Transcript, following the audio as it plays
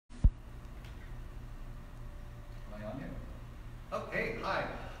Hi,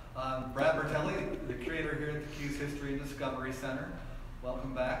 I'm Brad Bertelli, the curator here at the Keys History and Discovery Center.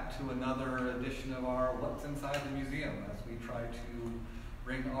 Welcome back to another edition of our What's Inside the Museum as we try to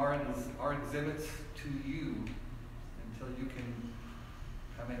bring our exhibits to you until you can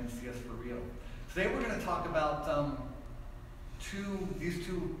come in and see us for real. Today we're going to talk about these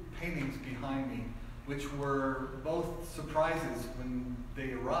two paintings behind me, which were both surprises when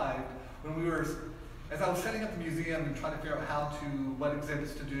they arrived. As I was setting up the museum and trying to figure out what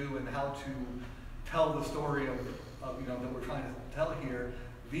exhibits to do and how to tell the story of that we're trying to tell here,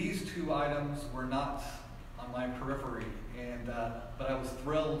 these two items were not on my periphery, but I was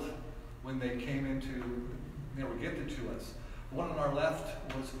thrilled when they were gifted to us. The one on our left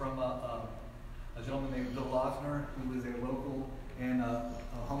was from a gentleman named Bill Losner, who is a local and a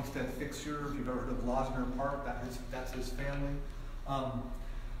homestead fixture. If you've ever heard of Losner Park, that's his family.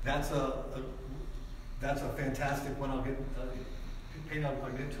 That's a fantastic one. I'll get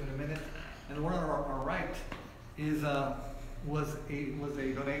into in a minute. And the one on our right was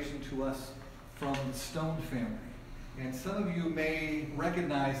a donation to us from the Stone family. And some of you may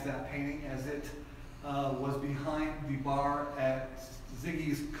recognize that painting as it was behind the bar at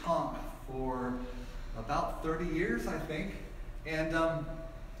Ziggy's Conch for about 30 years, I think. And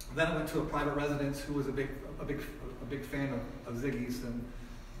then I went to a private residence who was a big fan of Ziggy's, and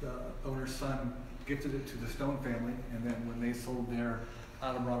the owner's son gifted it to the Stone family. And then when they sold their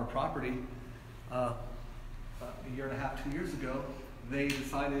Islamorada property a year and a half, 2 years ago, they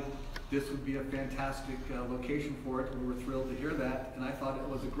decided this would be a fantastic location for it. We were thrilled to hear that, and I thought it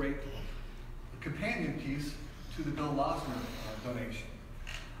was a great companion piece to the Bill Losner donation.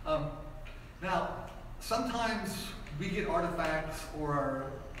 Now, sometimes we get artifacts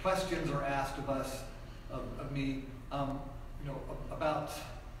or questions are asked of us, of me, about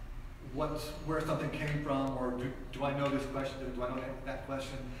where something came from, or do I know this question, do I know that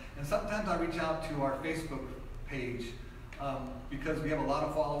question? And sometimes I reach out to our Facebook page because we have a lot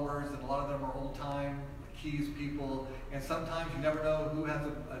of followers, and a lot of them are old-time Keys people, and sometimes you never know who has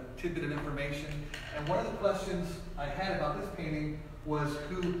a tidbit of information. And one of the questions I had about this painting was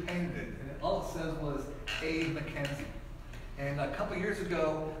who painted it, and all it says was A. Mackenzie. And a couple years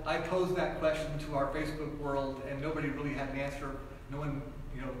ago, I posed that question to our Facebook world, and nobody really had an answer. No one,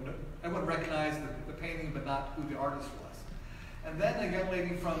 everyone recognized the painting, but not who the artist was. And then a young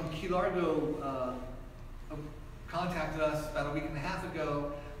lady from Key Largo contacted us about a week and a half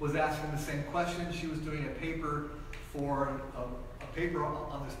ago, was asking the same question. She was doing a paper for a paper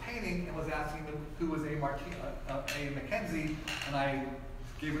on this painting, and was asking who was A. Mackenzie, and I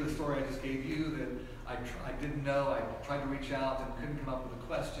gave her the story I just gave you, that I didn't know. I tried to reach out and couldn't come up with a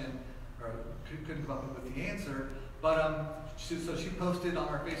question, or couldn't come up with the answer. But so she posted on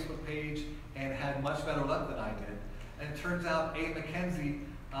our Facebook page and had much better luck than I did. And it turns out A. Mackenzie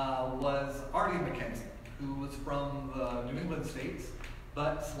was Artie Mackenzie, who was from the New England states,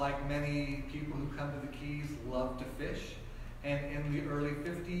 but like many people who come to the Keys, loved to fish. And in the early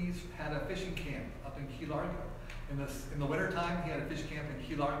 50s, had a fishing camp up in Key Largo. In the wintertime, he had a fish camp in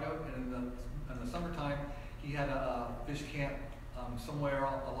Key Largo, and in the summertime, he had a fish camp somewhere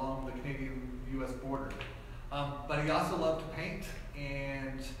along the Canadian-U.S. border. But he also loved to paint,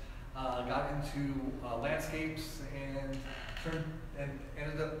 and got into landscapes, and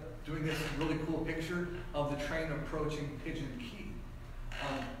ended up doing this really cool picture of the train approaching Pigeon Key.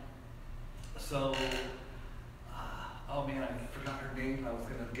 Oh man, I forgot her name. I was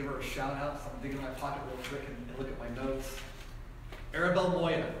going to give her a shout out, so I'm digging in my pocket real quick and look at my notes. Arabelle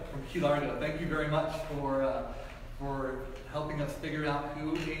Moya from Key Largo. Thank you very much for helping us figure out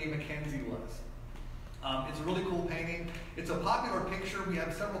who A. Mackenzie was. It's a really cool painting. It's a popular picture. We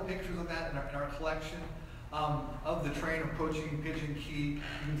have several pictures of that in our collection, of the train approaching Pigeon Key. You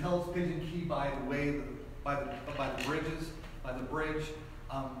can tell it's Pigeon Key by the bridges, by the bridge.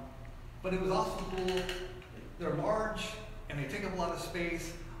 But it was also cool. They're large and they take up a lot of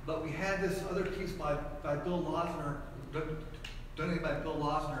space. But we had this other piece by Bill Losner, donated by Bill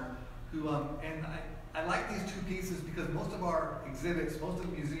Losner, who and I like these two pieces because most of our exhibits, most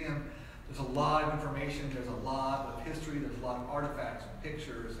of the museum, there's a lot of information, there's a lot of history, there's a lot of artifacts and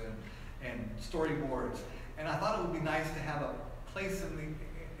pictures and storyboards. And I thought it would be nice to have a place in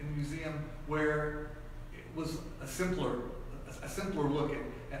the museum where it was a simpler look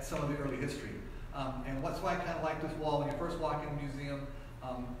at some of the early history. And that's why I kind of like this wall. When you first walk in the museum,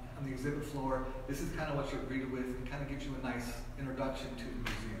 on the exhibit floor, this is kind of what you're greeted with, and kind of gives you a nice introduction to the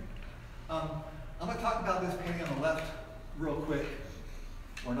museum. I'm going to talk about this painting on the left real quick,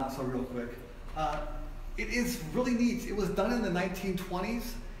 or not so real quick. It is really neat. It was done in the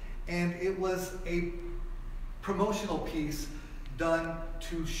 1920s, and it was a promotional piece done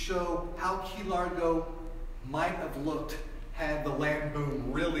to show how Key Largo might have looked had the land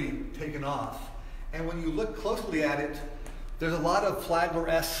boom really taken off. And when you look closely at it, there's a lot of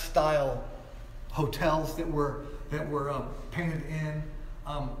Flagler-esque style hotels that were painted in,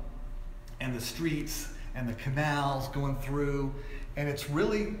 and the streets and the canals going through, and it's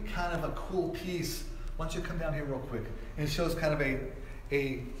really kind of a cool piece. Why don't you come down here real quick? And it shows kind of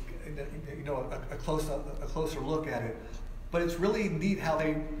a closer look at it. But it's really neat how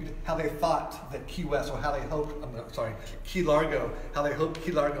they thought that Key West, or how they hoped, Key Largo, how they hoped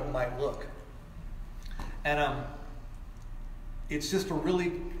Key Largo might look. And it's just a really,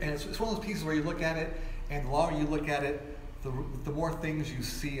 and it's one of those pieces where you look at it, and the longer you look at it, the more things you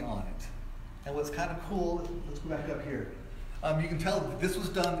see on it. And what's kind of cool, let's go back up here. You can tell that this was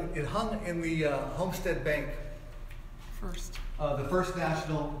done, it hung in the Homestead Bank. The First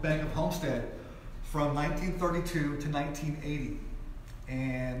National Bank of Homestead from 1932 to 1980.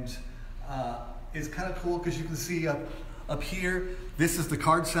 And it's kind of cool because you can see up here, this is the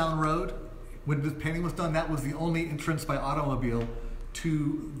Cardsound Road. When this painting was done, that was the only entrance by automobile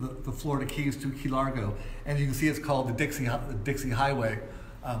to the Florida Keys, to Key Largo. And you can see it's called the Dixie Highway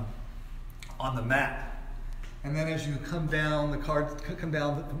on the map. And then as you come down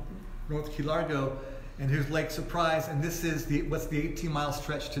North Key Largo, and here's Lake Surprise, and this is what's the 18-mile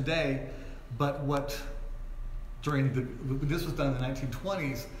stretch today, but what when this was done in the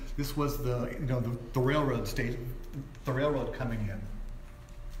 1920s, this was the railroad state, the railroad coming in.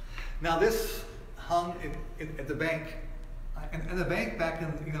 Now this hung at the bank, and the bank back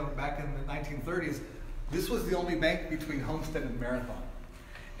in the 1930s, this was the only bank between Homestead and Marathon,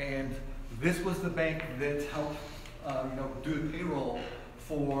 and this was the bank that helped do the payroll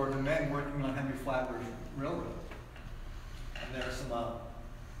for the men working on Henry Flagler's railroad. And there's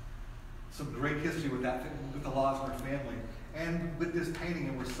some great history with that, with the Losner family, and with this painting.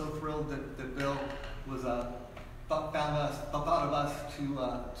 And we're so thrilled that Bill was thought of us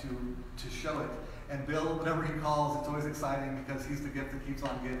to show it. And Bill, whatever he calls, it's always exciting because he's the gift that keeps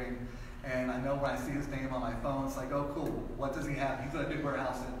on giving. And I know when I see his name on my phone, it's like, oh, cool. What does he have? He's got a big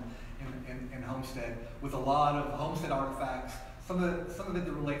warehouse in Homestead with a lot of Homestead artifacts. Some of it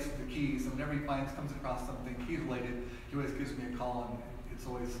that relates to the Keys. And whenever he comes across something Keys related, he always gives me a call, and it's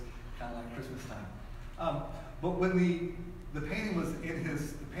always kind of like Christmas time. But when the painting was in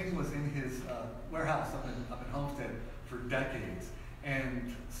his warehouse up in Homestead for decades,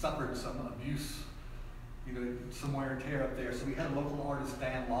 and suffered some abuse, some wear and tear up there. So we had a local artist,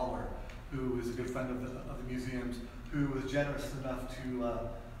 Dan Lawler, who is a good friend of the museum's, who was generous enough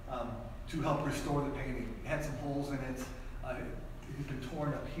to help restore the painting. It had some holes in it. It had been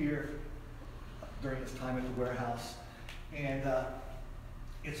torn up here during its time at the warehouse, and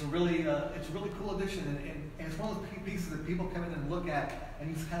it's a really cool addition. And it's one of those pieces that people come in and look at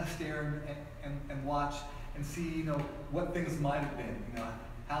and just kind of stare and watch and see, what things might have been,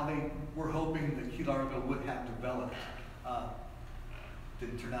 how they were hoping that Key Largo would have developed.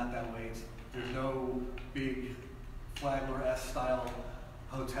 Didn't turn out that way. There's no big Flagler-esque style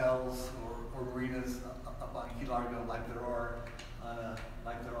hotels or marinas up on Key Largo like there are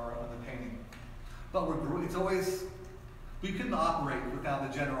on the painting. But we couldn't operate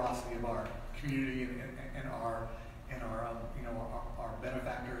without the generosity of our community and our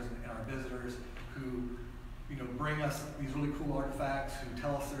benefactors and our visitors who bring us these really cool artifacts, who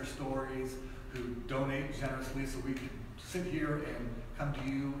tell us their stories, who donate generously so we can sit here and come to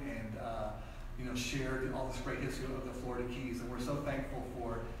you and share all this great history of the Florida Keys. And we're so thankful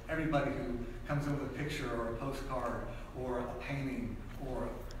for everybody who comes in with a picture or a postcard or a painting or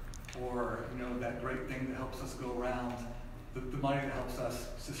that great thing that helps us go around, the money that helps us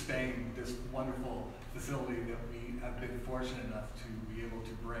sustain this wonderful facility that we have been fortunate enough to be able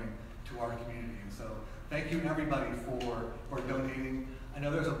to bring to our community. And so thank you everybody for donating. I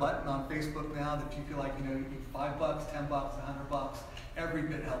know there's a button on Facebook now that you feel like, $5, $10, $100, every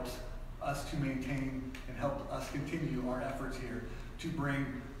bit helps us to maintain and help us continue our efforts here to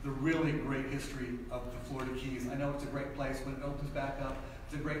bring the really great history of the Florida Keys. I know it's a great place when it opens back up.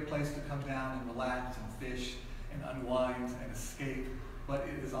 It's a great place to come down and relax and fish and unwind and escape, but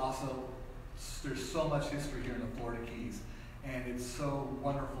it is also, there's so much history here in the Florida Keys, and it's so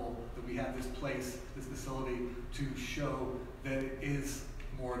wonderful that we have this place, this facility, to show that it is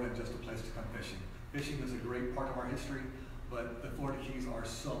more than just a place to come fishing. Fishing is a great part of our history, but the Florida Keys are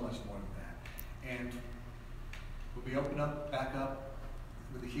so much more than that. And when we open back up,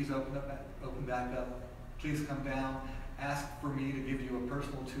 when the Keys open back up, please come down, ask for me to give you a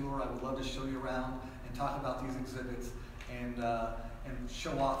personal tour. I would love to show you around and talk about these exhibits and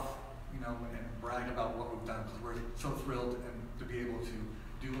show off and brag about what we've done, because we're so thrilled to be able to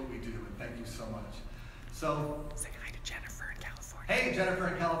do what we do, and thank you so much. So, say hi to Jennifer in California. Hey, Jennifer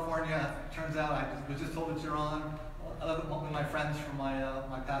in California. Turns out I was just told that you're on. I love it when my friends from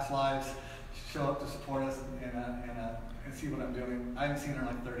my past lives show up to support us and see what I'm doing. I haven't seen her in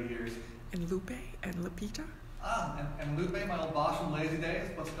like 30 years. And Lupe and Lupita. And Lupe, my old boss from Lazy Days.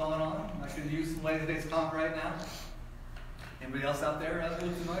 What's going on? I could use some Lazy Days comp right now. Anybody else out there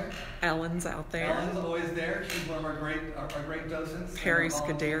look familiar? Ellen's out there. Ellen's always there. She's one of our great docents. Perry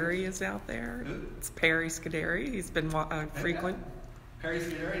Scuderi is out there. Who? It's Perry Scuderi. He's been frequent. Perry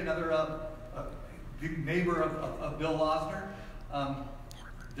Scuderi, another neighbor of Bill Losner.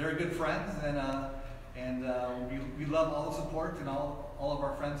 They're good friends, and we love all the support and all of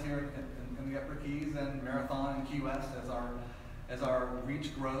our friends here in the Upper Keys and Marathon and Key West as our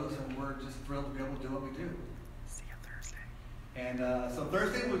reach grows, and we're just thrilled to be able to do what we do. See you Thursday. And so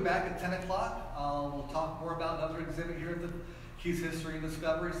Thursday we'll be back at 10 o'clock. We'll talk more about another exhibit here at the Keys History and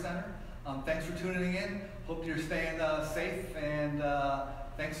Discovery Center. Thanks for tuning in. Hope you're staying safe, and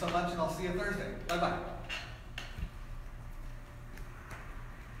thanks so much, and I'll see you Thursday. Bye-bye.